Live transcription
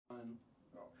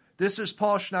This is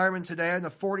Paul Schneiderman today on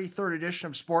the 43rd edition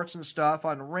of Sports and Stuff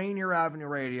on Rainier Avenue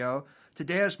Radio.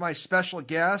 Today as my special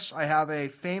guest, I have a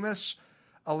famous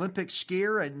Olympic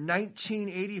skier and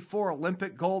 1984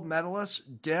 Olympic gold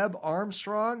medalist, Deb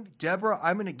Armstrong. Deborah,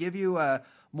 I'm going to give you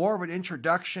more of an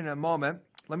introduction in a moment.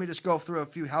 Let me just go through a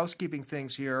few housekeeping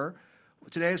things here.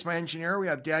 Today is my engineer. We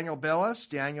have Daniel Billis.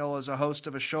 Daniel is a host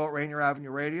of a show at Rainier Avenue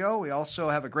Radio. We also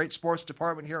have a great sports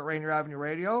department here at Rainier Avenue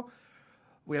Radio.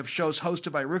 We have shows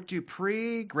hosted by Rick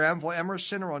Dupree, Granville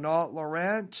Emerson, Ronald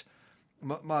Laurent.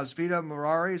 Masvita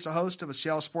Murari is a host of a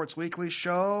Seattle Sports Weekly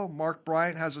show. Mark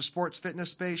Bryant has a sports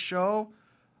fitness-based show.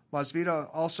 Masvita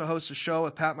also hosts a show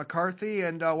with Pat McCarthy.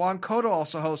 And Juan Cotto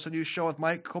also hosts a new show with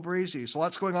Mike Colbrisi. So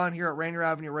lots going on here at Rainier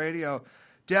Avenue Radio.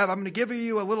 Deb, I'm going to give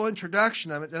you a little introduction,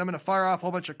 then I'm going to fire off a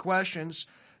whole bunch of questions.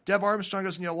 Deb Armstrong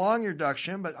doesn't need a long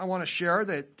introduction, but I want to share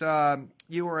that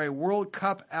you were a World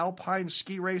Cup alpine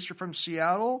ski racer from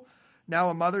Seattle, now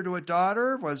a mother to a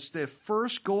daughter, was the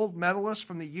first gold medalist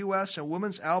from the U.S. in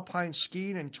women's alpine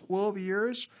skiing in 12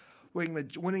 years,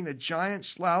 winning the giant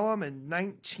slalom in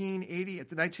 1980 at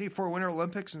the 1984 Winter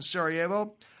Olympics in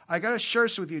Sarajevo. I got to share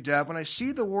this with you, Deb. When I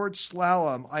see the word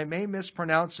slalom, I may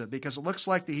mispronounce it because it looks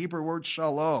like the Hebrew word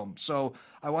shalom. So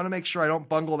I want to make sure I don't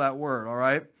bungle that word, all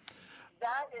right?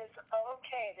 That is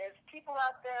okay. There's people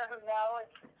out there who know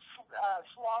it's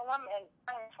slalom and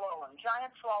giant slalom.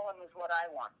 Giant slalom is what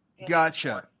I want.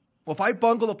 Gotcha. Well, if I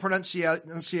bungle the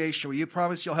pronunciation, will you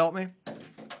promise you'll help me?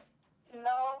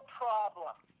 No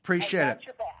problem. Appreciate it.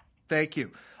 Your back. Thank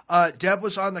you. Deb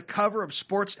was on the cover of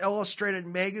Sports Illustrated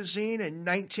magazine in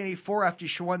 1984 after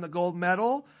she won the gold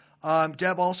medal.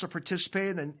 Deb also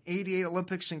participated in the 88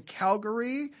 Olympics in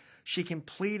Calgary. She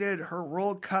completed her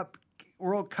World Cup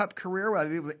career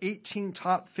with 18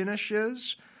 top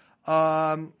finishes.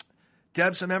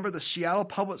 Deb's a member of the Seattle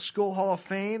Public School Hall of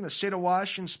Fame, the State of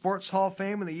Washington Sports Hall of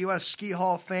Fame, and the U.S. Ski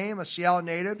Hall of Fame, a Seattle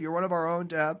native. You're one of our own,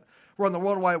 Deb. We're on the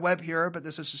World Wide Web here, but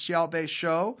this is a Seattle-based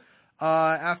show.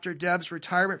 After Deb's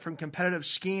retirement from competitive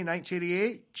skiing in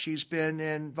 1988, she's been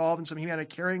involved in some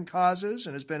humanitarian causes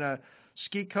and has been a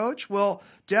ski coach. Well,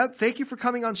 Deb, thank you for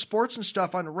coming on Sports and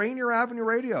Stuff on Rainier Avenue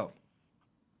Radio.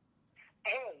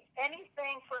 Hey,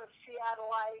 anything for Seattle.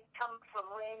 I come from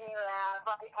Rainier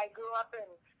Ave. I grew up in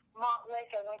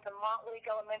Montlake. I went to Montlake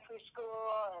Elementary School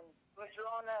and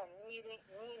Madrona and Meeting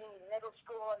Middle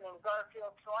School and then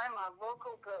Garfield. So I'm a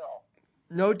local girl.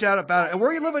 No doubt about it. And where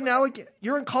are you living now?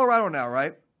 You're in Colorado now,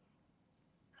 right?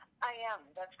 I am.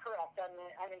 That's correct.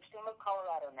 I'm in Steamboat,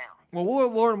 Colorado now. Well,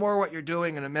 we'll learn more what you're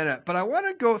doing in a minute. But I want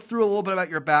to go through a little bit about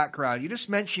your background. You just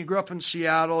mentioned you grew up in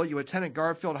Seattle. You attended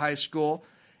Garfield High School.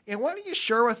 And why don't you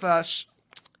share with us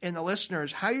and the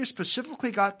listeners how you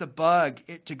specifically got the bug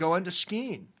to go into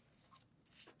skiing?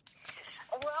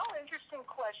 Well, interesting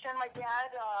question. My dad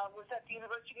was at the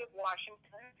University of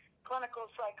Washington,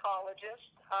 clinical psychologist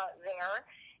there,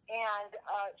 and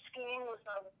skiing was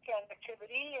a weekend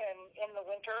activity. And in the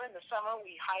winter, in the summer,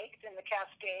 we hiked in the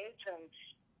Cascades and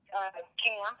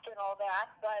camped and all that.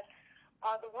 But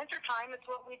the winter time is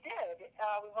what we did.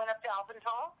 We went up to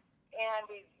Alpental, and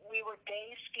we were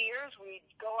day skiers. We'd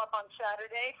go up on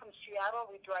Saturday from Seattle.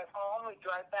 We'd drive home. We'd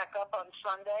drive back up on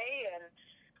Sunday, and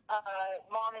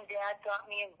Mom and Dad got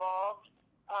me involved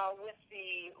with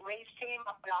the race team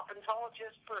up in Alpental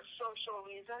just for social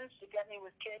reasons, to get me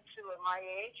with kids who are my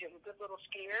age and good little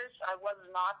skiers. I was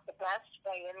not the best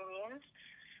by any means,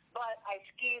 but I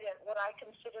skied at what I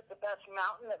considered the best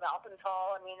mountain of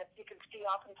Alpental. I mean, if you can ski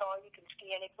Alpental, you can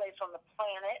ski any place on the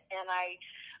planet, and I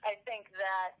think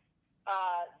that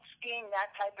skiing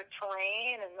that type of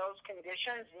terrain and those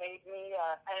conditions made me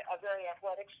a very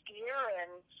athletic skier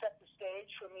and set the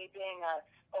stage for me being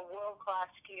a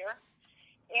world-class skier.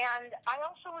 And I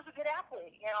also was a good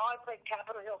athlete. You know, I played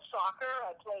Capitol Hill soccer.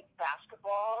 I played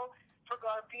basketball for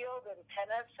Garfield and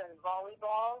tennis and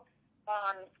volleyball.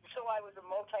 So I was a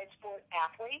multi-sport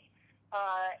athlete.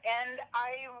 And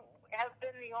I have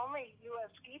been the only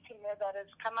U.S. ski team that has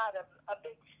come out of a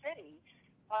big city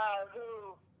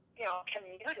who, you know,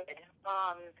 commuted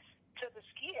to the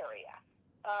ski area.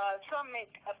 Some may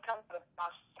have come to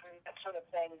Boston, that sort of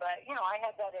thing. But, you know, I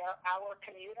had that hour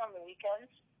commute on the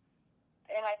weekends.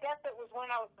 And I guess it was when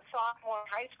I was a sophomore in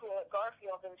high school at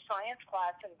Garfield in science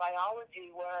class in biology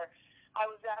where I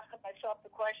was asking myself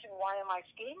the question, why am I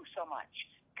skiing so much?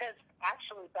 Because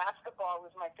actually basketball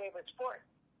was my favorite sport.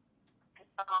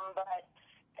 But,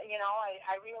 you know,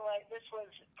 I realized this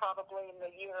was probably in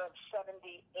the year of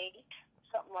 78,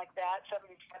 something like that,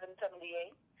 77,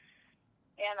 78.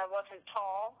 And I wasn't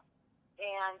tall.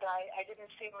 And I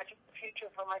didn't see much of a future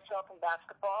for myself in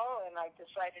basketball, and I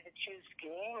decided to choose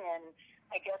skiing, and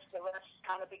I guess the rest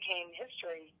kind of became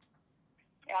history.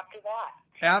 after that.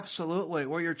 Absolutely.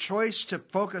 Well, your choice to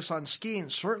focus on skiing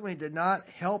certainly did not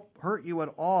hurt you at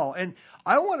all. And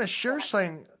I want to share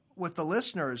something with the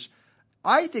listeners.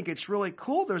 I think it's really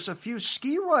cool. There's a few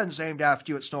ski runs named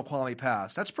after you at Snoqualmie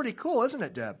Pass. That's pretty cool, isn't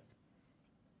it, Deb?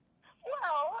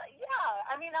 Well, yeah.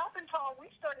 I mean, Alpental,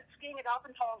 we started skiing at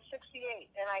Alpental in 68,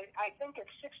 and I think at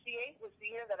 68 was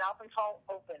the year that Alpental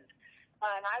opened.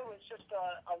 And I was just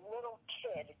a little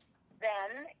kid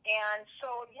then, and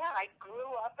so, yeah, I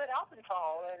grew up at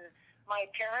Alpental, and my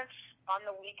parents on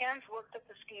the weekends worked at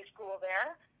the ski school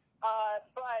there,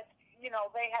 but, you know,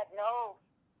 they had no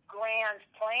grand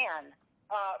plan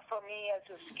for me as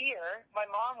a skier. My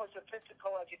mom was a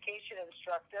physical education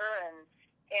instructor,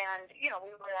 and you know,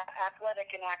 we were an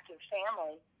athletic and active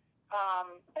family,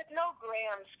 but no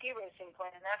grand ski racing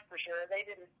plan, that's for sure. They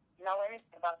didn't know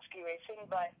anything about ski racing,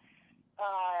 but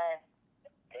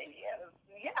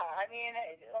yeah, I mean,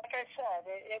 like I said,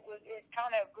 it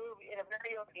kind of grew in a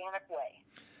very organic way.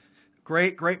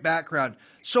 Great background.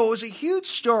 So it was a huge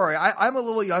story. I'm a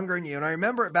little younger than you, and I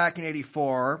remember it back in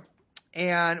 '84.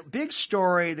 And big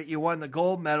story that you won the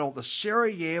gold medal at the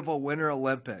Sarajevo Winter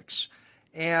Olympics.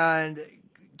 And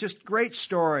just great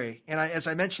story. And as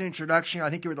I mentioned in the introduction, I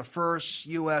think you were the first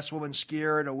U.S. woman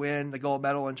skier to win the gold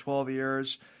medal in 12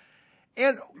 years.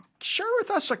 And share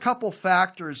with us a couple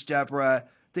factors, Deborah,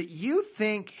 that you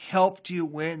think helped you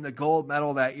win the gold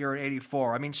medal that year in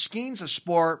 '84. I mean, skiing's a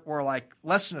sport where like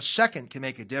less than a second can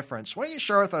make a difference. Why don't you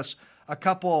share with us a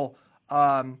couple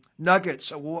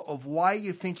nuggets of why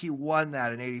you think you won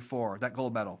that in '84, that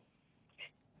gold medal?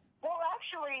 Well,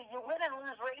 actually, you win and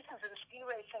lose races in ski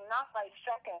racing not by a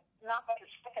second,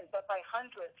 but by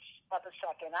hundredths of a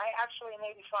second. I actually in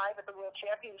 '85 at the World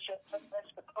Championships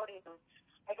missed the podium.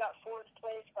 I got fourth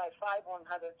place by 5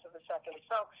 100ths of a second.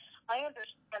 So I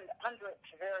understand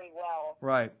hundredths very well.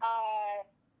 Right.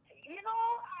 You know,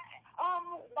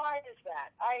 why is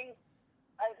that?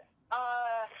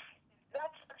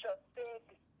 That's such a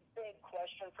big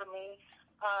question for me.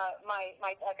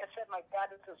 Like I said, my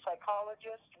dad is a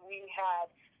psychologist. We had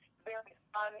very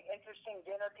fun, interesting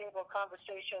dinner table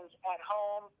conversations at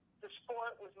home. The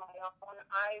sport was my own.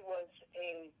 I was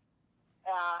a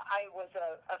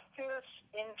fierce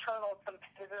internal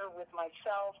competitor with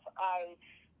myself. I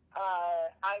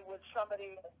was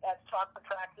somebody at soccer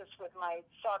practice with my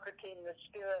soccer team, the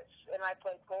Spirits, and I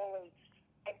played goalie.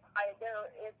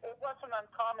 It wasn't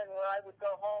uncommon where I would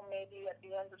go home maybe at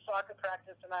the end of soccer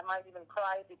practice and I might even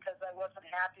cry because I wasn't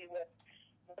happy with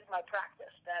my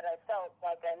practice, that I felt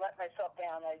like I let myself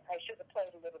down. I should have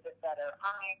played a little bit better.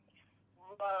 I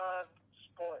loved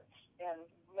sports and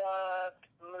loved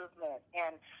movement,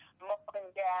 and Mom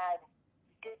and Dad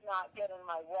did not get in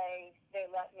my way. They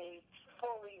let me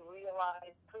fully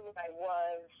realize who I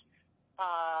was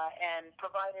and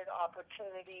provided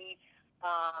opportunity.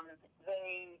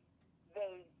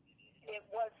 It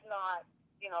was not,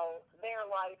 you know, their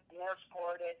life and their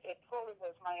sport. It fully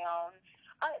was my own.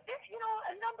 You know,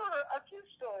 a few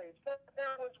stories.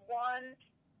 There was one,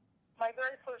 my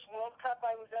very first World Cup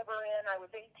I was ever in. I was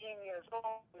 18 years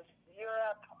old. It was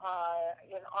Europe,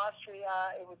 in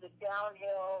Austria. It was a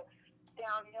downhill.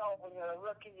 When you're a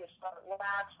rookie, you start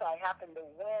last. I happened to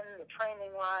win the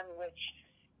training run, which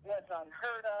was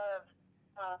unheard of.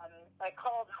 I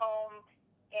called home,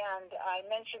 and I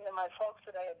mentioned to my folks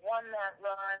that I had won that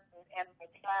run, and my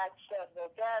dad said, well,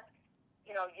 Dad,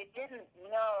 you know, you didn't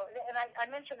know. And I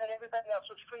mentioned that everybody else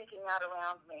was freaking out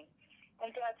around me.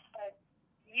 And Dad said,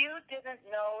 you didn't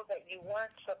know that you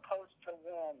weren't supposed to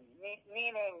win,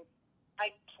 meaning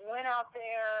I went out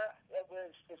there. It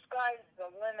was the sky's the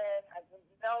limit. I had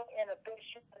no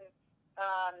inhibition,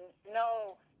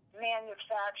 no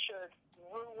manufactured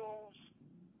rules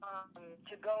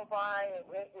to go by.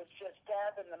 It was just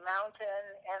Deb and the mountain,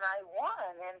 and I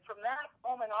won. And from that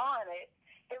moment on, it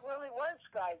really was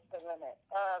sky's the limit.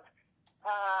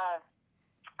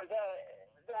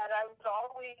 That I was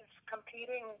always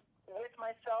competing with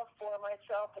myself, for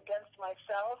myself, against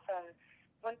myself, and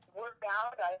when it worked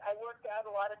out, I worked out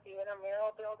a lot at the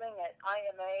intramural building at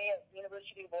IMA at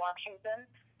University of Washington.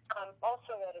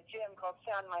 Also at a gym called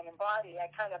Sound Mind and Body. I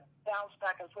kind of bounced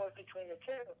back and forth between the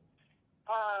two.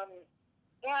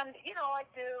 And, you know, I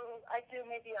do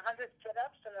maybe 100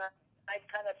 sit-ups, and I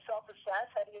kind of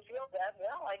self-assess. How do you feel, Deb?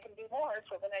 Well, I can do more,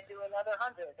 so then I do another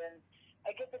 100, and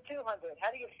I get to 200. How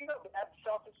do you feel, Deb?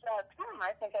 Self-assess.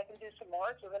 I think I can do some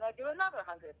more, so then I do another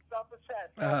 100.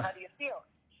 Self-assess. How do you feel?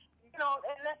 You know,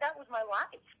 and that was my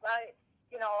life.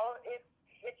 You know,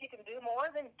 if you can do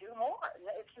more, then do more.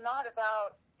 It's not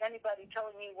about anybody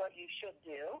telling you what you should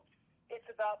do. It's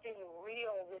about being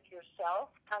real with yourself,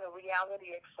 kind of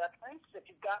reality acceptance. If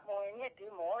you've got more in you,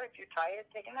 do more. If you're tired,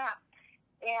 take a nap.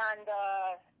 And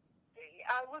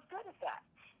I was good at that.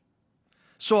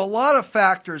 So a lot of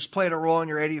factors played a role in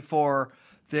your 84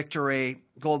 victory,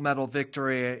 gold medal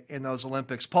victory in those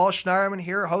Olympics. Paul Schneiderman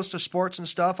here, host of Sports and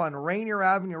Stuff on Rainier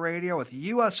Avenue Radio with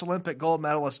U.S. Olympic gold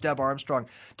medalist Deb Armstrong.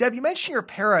 Deb, you mentioned your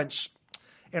parents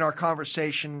in our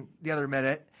conversation the other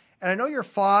minute, and I know your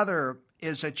father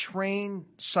is a trained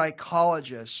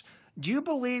psychologist. Do you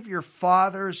believe your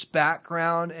father's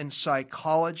background in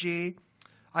psychology?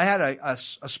 I had a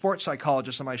sports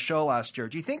psychologist on my show last year.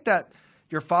 Do you think that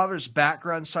your father's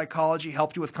background in psychology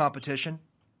helped you with competition?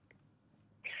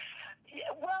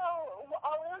 Well,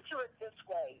 I'll answer it this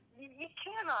way. You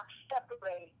cannot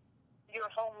separate your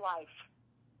home life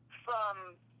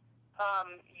from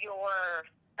your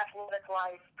athletic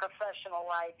life, professional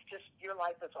life, just your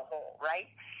life as a whole, right?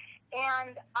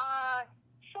 And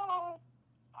so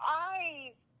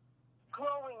I,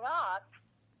 growing up,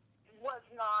 was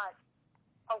not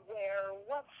aware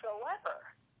whatsoever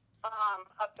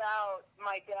about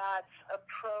my dad's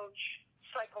approach,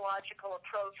 psychological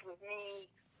approach with me,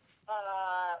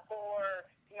 or,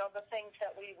 the things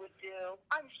that we would do.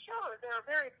 I'm sure they were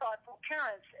very thoughtful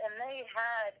parents, and they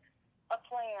had a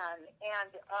plan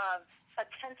and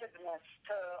attentiveness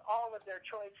to all of their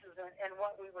choices and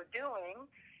what we were doing.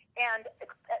 And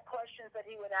questions that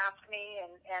he would ask me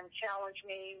and challenge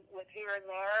me with here and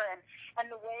there,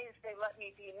 and the ways they let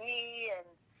me be me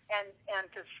and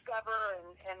discover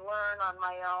and learn on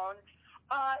my own.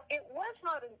 It was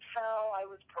not until I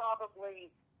was probably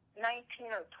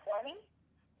 19 or 20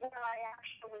 when I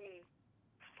actually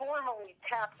formally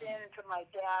tapped into my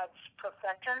dad's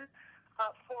profession.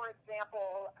 For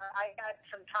example, I had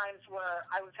some times where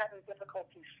I was having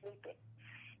difficulty sleeping,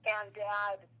 and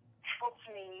Dad helped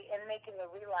me in making a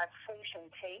relaxation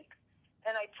tape,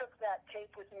 and I took that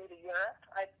tape with me to Europe.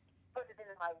 I put it in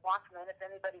my Walkman. If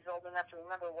anybody's old enough to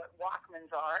remember what Walkmans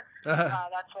are,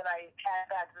 that's what I had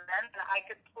back then. And I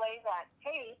could play that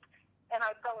tape, and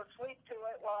I fell asleep to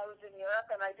it while I was in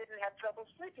Europe, and I didn't have trouble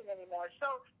sleeping anymore.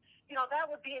 So, that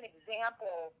would be an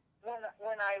example when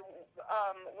I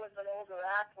was an older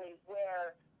athlete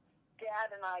where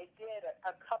Dad and I did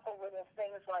a couple little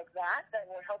things like that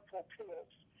were helpful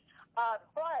tools.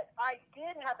 But I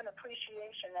did have an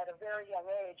appreciation at a very young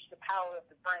age, the power of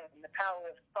the brain, the power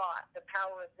of thought, the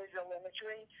power of visual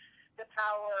imagery, the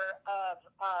power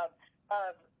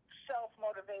of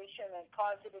self-motivation and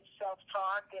positive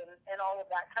self-talk and all of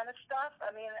that kind of stuff.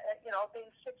 I mean,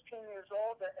 being 16 years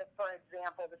old, for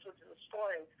example, this was a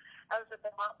story. I was at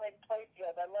the Mountain Lake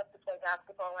Playfield. I loved to play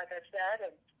basketball, like I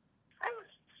said, and I was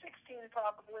 16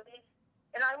 probably,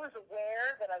 and I was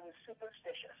aware that I was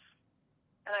superstitious.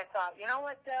 And I thought, you know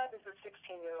what, Dad, as a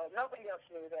 16-year-old, nobody else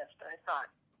knew this, but I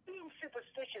thought, being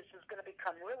superstitious is going to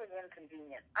become really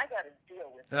inconvenient. I got to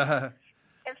deal with it.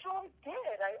 And so I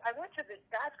did. I went to the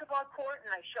basketball court, and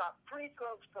I shot free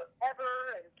throws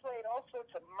forever and played all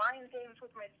sorts of mind games with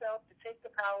myself to take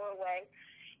the power away.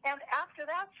 And after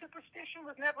that, superstition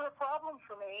was never a problem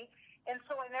for me, and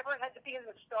so I never had to be in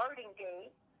the starting gate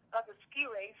of the ski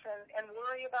race and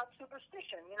worry about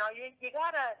superstition. You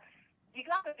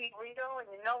gotta be real, and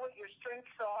you know what your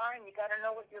strengths are, and you gotta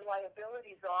know what your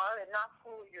liabilities are, and not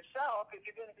fool yourself. If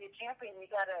you're going to be a champion, you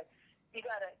gotta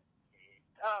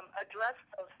address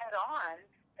those head on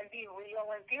and be real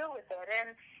and deal with it.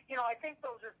 And I think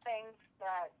those are things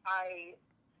that I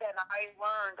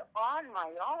learned on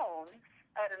my own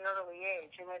at an early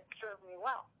age, and it served me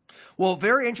well. Well,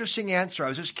 very interesting answer. I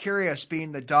was just curious,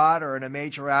 being the daughter and a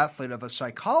major athlete of a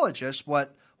psychologist,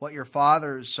 what your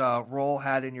father's role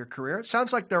had in your career. It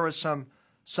sounds like there was some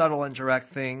subtle and direct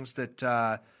things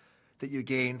that you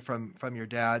gained from your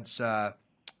dad's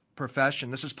profession.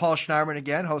 This is Paul Schneiderman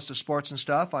again, host of Sports and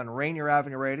Stuff on Rainier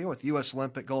Avenue Radio with U.S.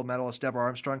 Olympic gold medalist Deb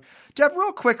Armstrong. Deb,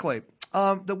 real quickly,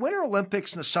 the Winter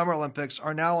Olympics and the Summer Olympics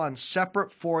are now on separate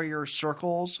 4-year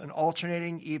circles and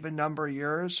alternating even number of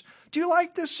years. Do you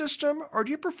like this system, or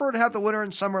do you prefer to have the Winter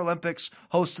and Summer Olympics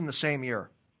host in the same year?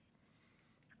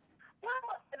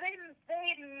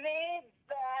 They made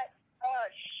that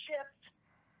shift.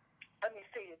 Let me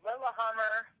see.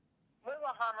 Lillehammer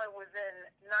was in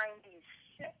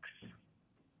 96.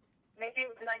 Maybe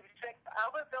it was 96.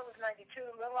 Albertville was 92.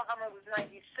 Lillehammer was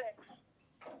 96.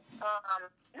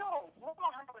 No,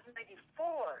 Lillehammer was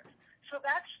 94. So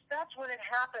that's when it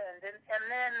happened. And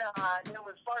then there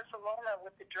was Barcelona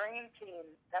with the Dream Team.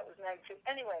 That was 92.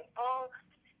 Anyway,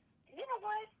 you know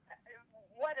what?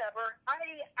 Whatever.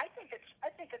 I think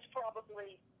it's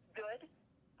probably good.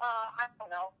 I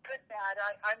don't know. Good, bad,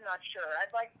 I'm not sure.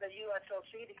 I'd like the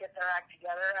USOC to get their act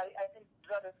together. I think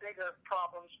there's other bigger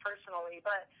problems personally,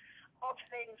 but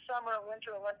alternating summer and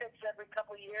winter Olympics every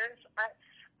couple of years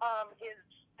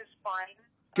is fine.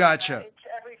 Gotcha. It's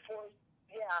every 4,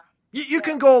 yeah. You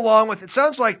can go along with it.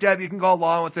 Sounds like, Deb, you can go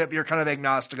along with it, but you're kind of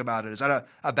agnostic about it. Is that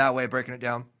a bad way of breaking it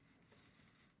down?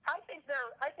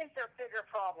 I think they're bigger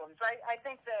problems. I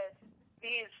think that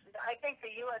I think the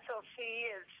USOC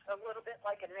is a little bit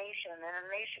like a nation, and a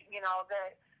nation,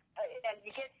 that, and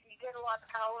you get a lot of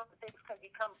power, but things can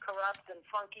become corrupt and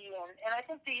funky, and I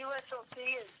think the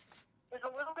USOC is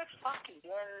a little bit funky,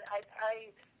 and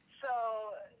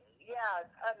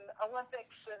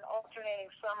Olympics and alternating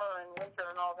summer and winter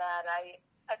and all that,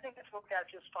 I think it's worked out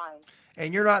just fine.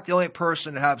 And you're not the only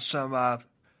person to have some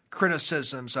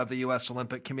criticisms of the U.S.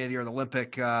 Olympic Committee or the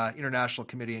Olympic International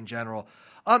Committee in general.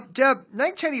 Deb,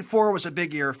 1984 was a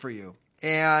big year for you,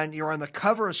 and you were on the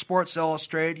cover of Sports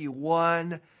Illustrated. You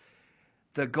won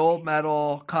the gold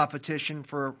medal competition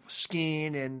for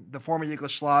skiing in the former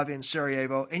Yugoslavia in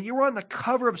Sarajevo, and you were on the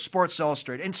cover of Sports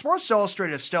Illustrated. And Sports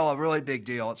Illustrated is still a really big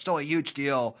deal. It's still a huge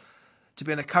deal to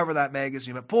be on the cover of that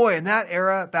magazine. But boy, in that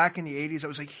era, back in the 80s, it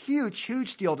was a huge,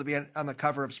 huge deal to be on the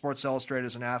cover of Sports Illustrated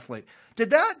as an athlete. Did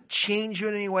that change you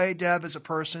in any way, Deb, as a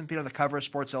person, being on the cover of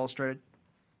Sports Illustrated?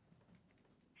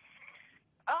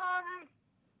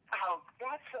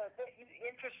 That's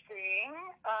interesting.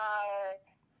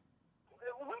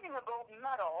 Winning a gold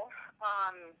medal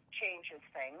changes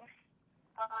things.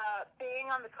 Being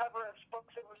on the cover of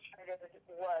Sports Illustrated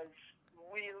was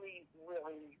really,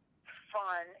 really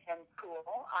fun and cool.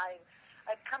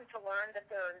 I've come to learn that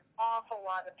there are an awful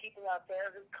lot of people out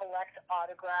there who collect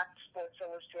autographed Sports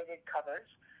Illustrated covers,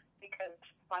 because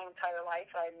my entire life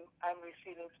I'm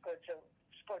receiving Sports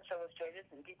Illustrated,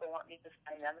 and people want me to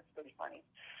sign them. It's pretty funny.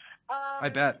 I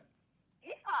bet.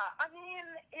 Yeah, I mean,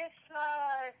 it's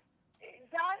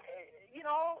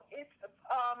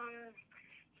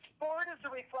sport is a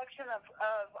reflection of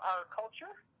our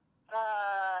culture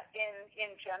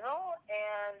in general,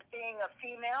 and being a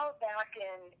female back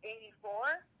in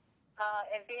 '84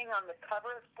 and being on the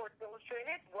cover of Sports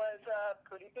Illustrated was a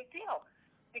pretty big deal,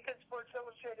 because Sports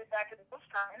Illustrated back in those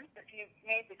times, if you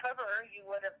made the cover, you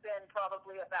would have been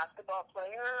probably a basketball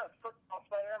player, a football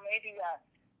player, maybe a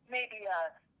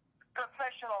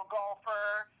professional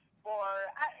golfer, or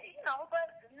but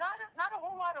not a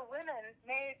whole lot of women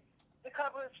made the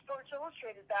cover of Sports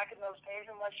Illustrated back in those days,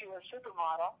 unless you were a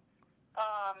supermodel.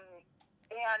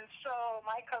 And so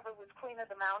my cover was Queen of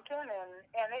the Mountain,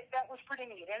 and that was pretty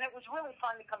neat. And it was really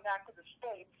fun to come back to the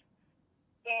States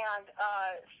and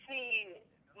see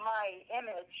my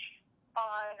image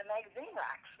on the magazine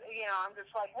racks. I'm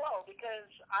just like, whoa, because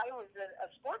I was a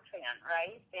sports fan,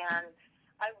 right? And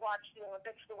I watched the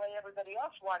Olympics the way everybody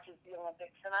else watches the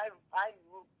Olympics, and I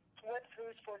flipped through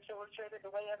Sports Illustrated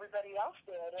the way everybody else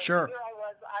did. And sure. Here I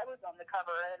was on the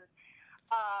cover, and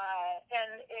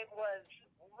it was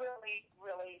really,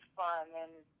 really fun,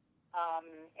 and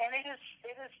it is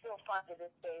still fun to this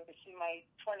day to see my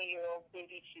 20-year-old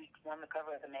baby cheeks on the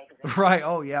cover of the magazine. Right.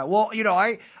 Oh yeah. Well,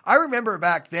 I remember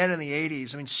back then in the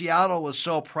 80s. I mean, Seattle was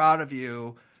so proud of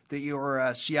you that you were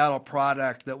a Seattle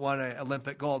product that won an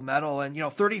Olympic gold medal. And,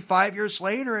 35 years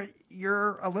later,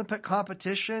 your Olympic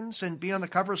competitions and being on the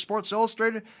cover of Sports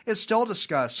Illustrated is still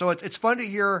discussed. So it's fun to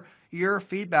hear your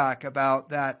feedback about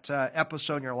that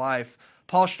episode in your life.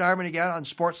 Paul Schneiderman again on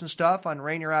Sports and Stuff on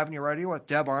Rainier Avenue Radio with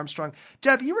Deb Armstrong.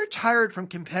 Deb, you retired from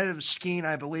competitive skiing,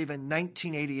 I believe, in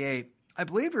 1988. I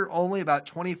believe you're only about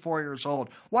 24 years old.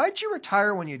 Why did you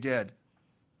retire when you did?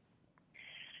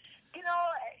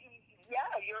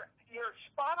 You're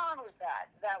spot on with that.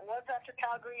 That was after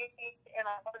Calgary, and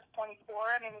I was 24.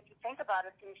 I mean, if you think about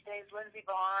it these days, Lindsey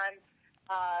Vonn,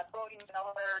 Bodie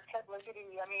Miller, Ted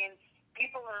Ligety, I mean,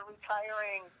 people are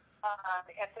retiring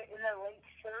in their late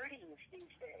 30s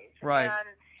these days. Right. And,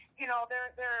 and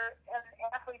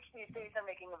athletes these days are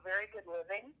making a very good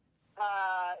living,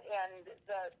 and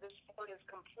the sport is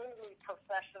completely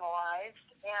professionalized,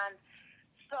 and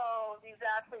so these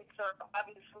athletes are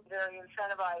obviously very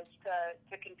incentivized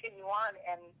to continue on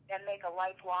and make a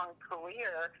lifelong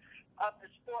career of the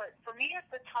sport. For me at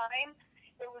the time,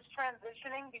 it was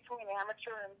transitioning between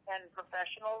amateur and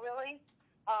professional, really.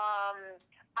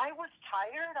 I was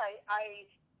tired.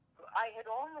 I had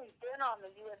only been on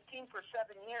the U.S. team for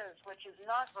 7 years, which is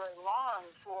not very long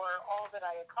for all that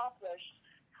I accomplished.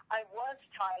 I was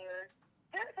tired.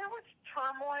 There was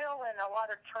turmoil and a lot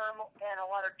of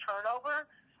turnover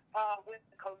with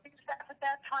the coaching staff at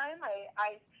that time.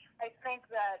 I think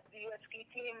that the U.S. ski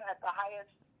team at the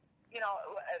highest,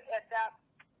 at that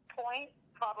point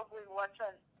probably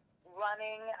wasn't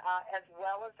running as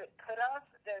well as it could have.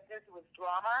 There was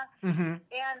drama. Mm-hmm.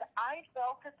 And I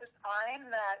felt at the time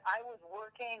that I was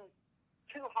working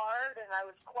too hard and I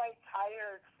was quite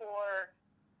tired for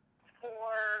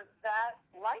that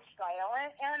lifestyle.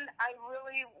 And I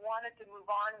really wanted to move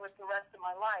on with the rest of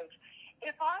my life.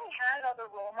 If I had other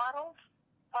role models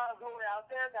who were out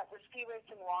there that were ski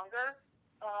racing longer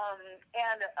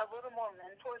and a little more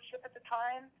mentorship at the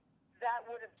time, that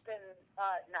would have been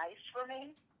nice for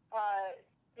me,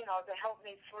 to help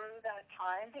me through that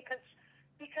time. Because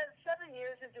 7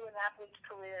 years into an athlete's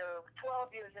career,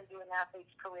 12 years into an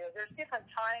athlete's career, there's different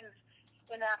times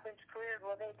in athletes' career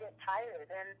where they get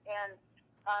tired and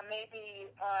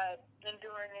maybe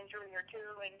endure an injury or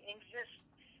two, and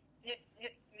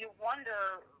you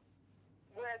wonder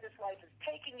where this life is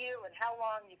taking you and how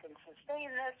long you can sustain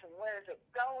this and where is it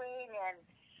going, and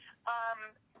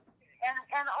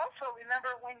also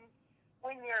remember when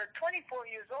you're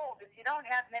 24 years old, if you don't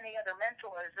have many other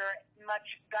mentors or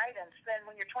much guidance, then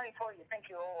when you're 24 you think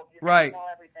you're old, you right. think you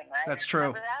know everything, right? That's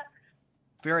true. Remember that?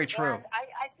 Very true. And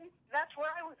I think that's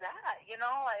where I was at.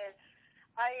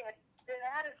 I had been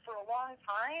at it for a long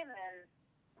time, and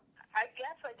I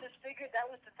guess I just figured that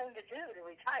was the thing to do, to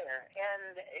retire.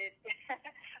 And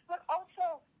but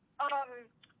also, I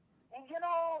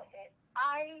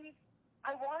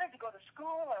wanted to go to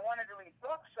school. I wanted to read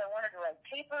books. I wanted to write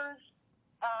papers.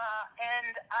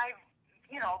 And I've,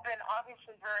 been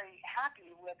obviously very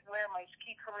happy with where my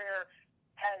ski career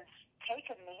has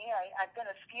taken me. I've been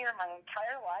a skier my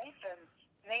entire life and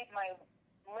made my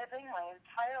living my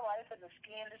entire life in the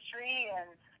ski industry, and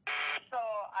so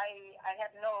I have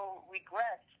no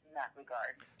regrets in that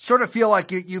regard. Sort of feel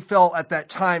like you felt at that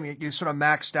time you sort of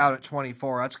maxed out at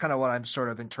 24. That's kind of what I'm sort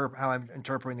of how I'm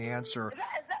interpreting the answer.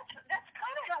 That's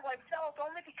kind of how I felt,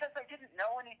 only because I didn't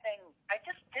know anything. I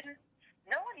just didn't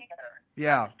know any better.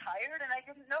 Yeah. I was tired and I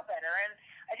didn't know better, and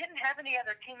I didn't have any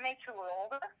other teammates who were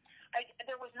older.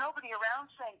 There was nobody around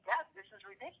saying, Deb, this is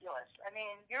ridiculous. I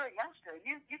mean, you're a youngster.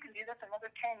 You can do this another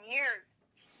 10 years.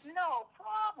 No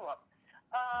problem.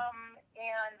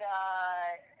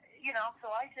 So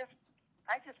I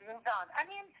just moved on. I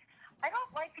mean, I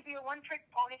don't like to be a one-trick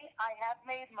pony. I have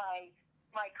made my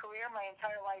career my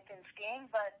entire life in skiing,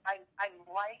 but I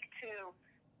like to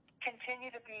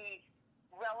continue to be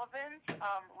relevant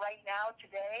right now,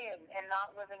 today, and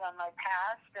not living on my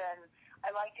past, and I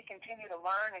like to continue to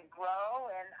learn and grow,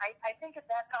 and I think at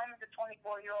that time as a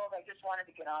 24-year-old, I just wanted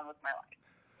to get on with my life.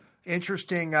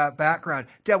 Interesting background.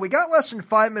 Deb, we got less than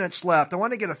 5 minutes left. I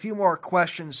want to get a few more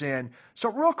questions in. So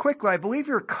real quickly, I believe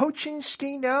you're coaching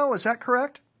skiing now. Is that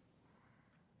correct?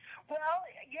 Well,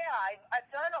 yeah, I've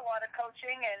done a lot of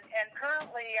coaching, and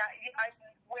currently I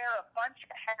wear a bunch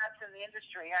of hats in the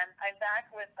industry. I'm back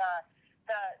with the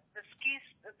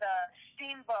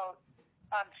Steamboat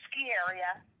ski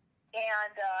area.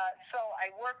 And so I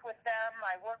work with them.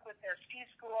 I work with their ski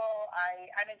school.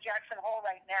 I'm in Jackson Hole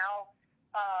right now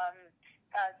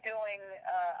doing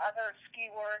other ski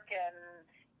work,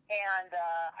 and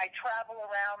I travel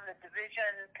around the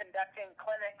division conducting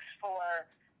clinics for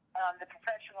the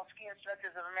Professional Ski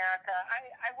Instructors of America.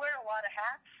 I wear a lot of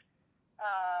hats.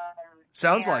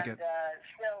 Sounds like it.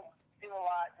 Still do a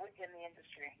lot in the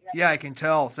industry. Yeah, I can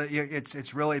tell. So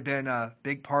it's really been a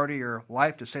big part of your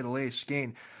life, to say the least,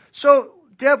 skiing. So,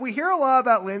 Deb, we hear a lot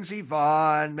about Lindsey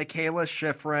Vonn, Michaela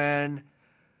Schifrin,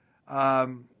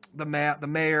 the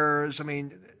Mayers. I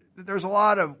mean, there's a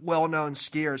lot of well-known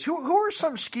skiers. Who are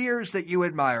some skiers that you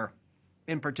admire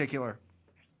in particular?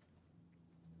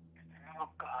 Oh,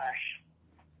 gosh.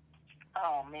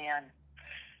 Oh, man.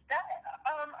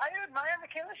 I admire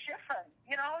Michaela Schifrin.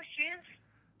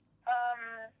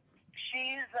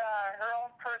 She's her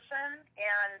own person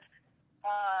and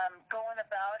going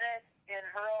about it in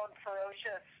her own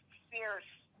ferocious, fierce,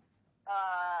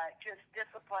 just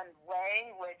disciplined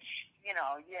way, which, you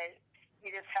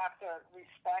just have to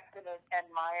respect and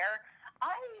admire.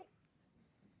 I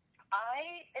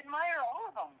admire all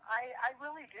of them. I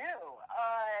really do.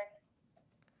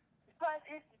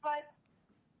 But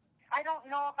I don't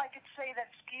know if I could say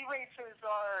that ski racers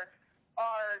are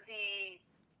the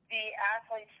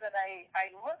athletes that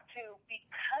I look to,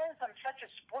 because I'm such a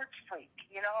sports freak.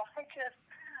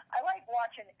 I like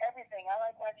watching everything. I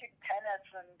like watching tennis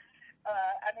and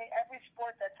every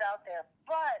sport that's out there.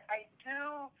 But I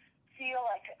do feel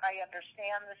like I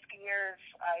understand the skiers.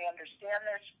 I understand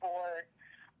their sport.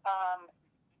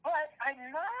 But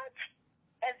I'm not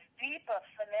as deep a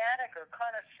fanatic or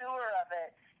connoisseur of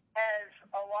it as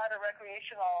a lot of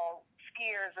recreational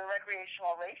skiers or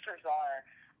recreational racers are.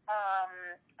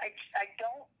 I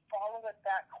don't follow it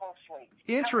that closely.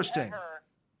 Interesting. However,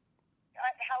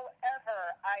 However,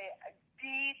 I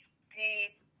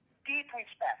deep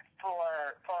respect for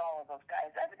all of those guys.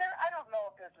 I don't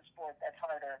know if there's a sport that's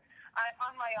harder.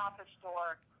 On my office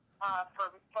door,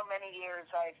 for many years,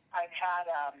 I've had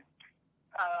a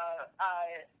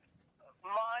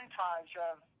montage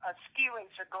of a ski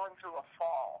racer going through a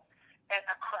fall and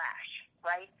a crash,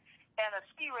 right? And a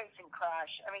ski racing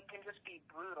crash, can just be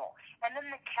brutal. And then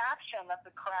the caption of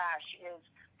the crash is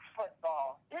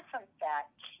football. Isn't that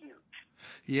cute?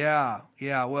 Yeah.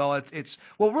 Well, it's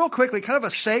real quickly, kind of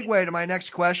a segue to my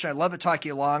next question. I'd love to talk to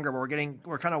you longer, but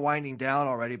we're kind of winding down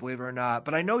already, believe it or not.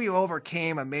 But I know you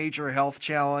overcame a major health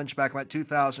challenge back in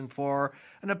 2004,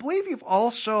 and I believe you've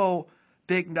also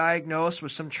been diagnosed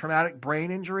with some traumatic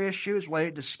brain injury issues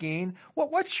related to skiing.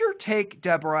 What's your take,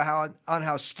 Deborah, on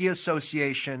how ski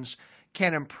associations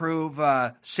can improve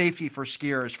safety for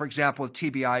skiers, for example, with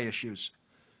TBI issues?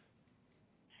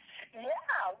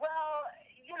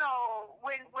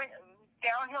 When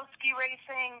downhill ski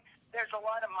racing, there's a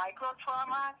lot of micro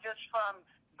trauma just from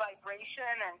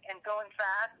vibration and going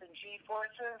fast and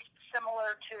G-forces,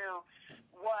 similar to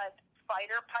what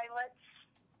fighter pilots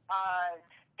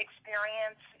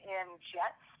experience in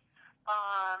jets.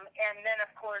 And then,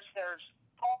 of course, there's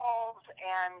falls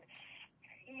and,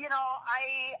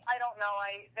 I don't know.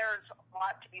 There's a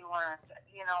lot to be learned.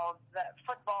 That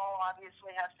football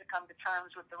obviously has to come to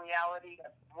terms with the reality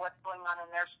of what's going on in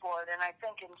their sport. And I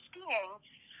think in skiing,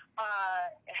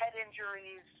 head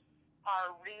injuries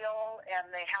are real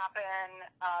and they happen.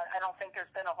 I don't think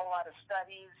there's been a whole lot of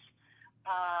studies.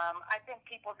 I think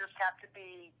people just have to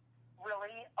be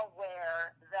really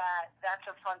aware that that's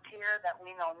a frontier that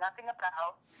we know nothing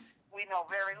about. We know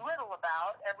very little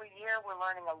about. Every year we're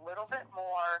learning a little bit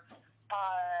more,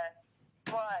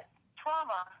 but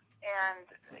trauma and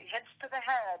hits to the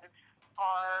head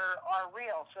are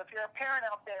real. So if you're a parent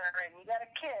out there and you got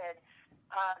a kid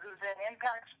who's in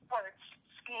impact sports,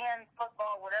 skiing,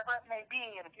 football, whatever it may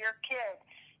be, and if your kid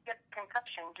gets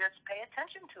concussion, just pay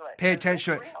attention to it. Pay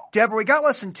attention to it. Deborah, we got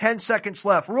less than 10 seconds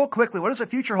left. Real quickly, what does the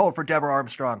future hold for Deb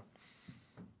Armstrong?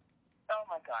 Oh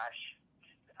my gosh.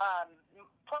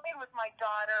 Playing with my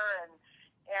daughter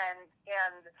and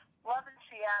loving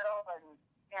Seattle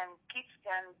and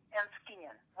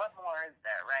skiing. What more is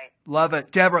there, right? Love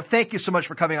it. Deborah, thank you so much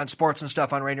for coming on Sports and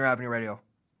Stuff on Rainier Avenue Radio.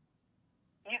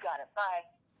 You got it. Bye.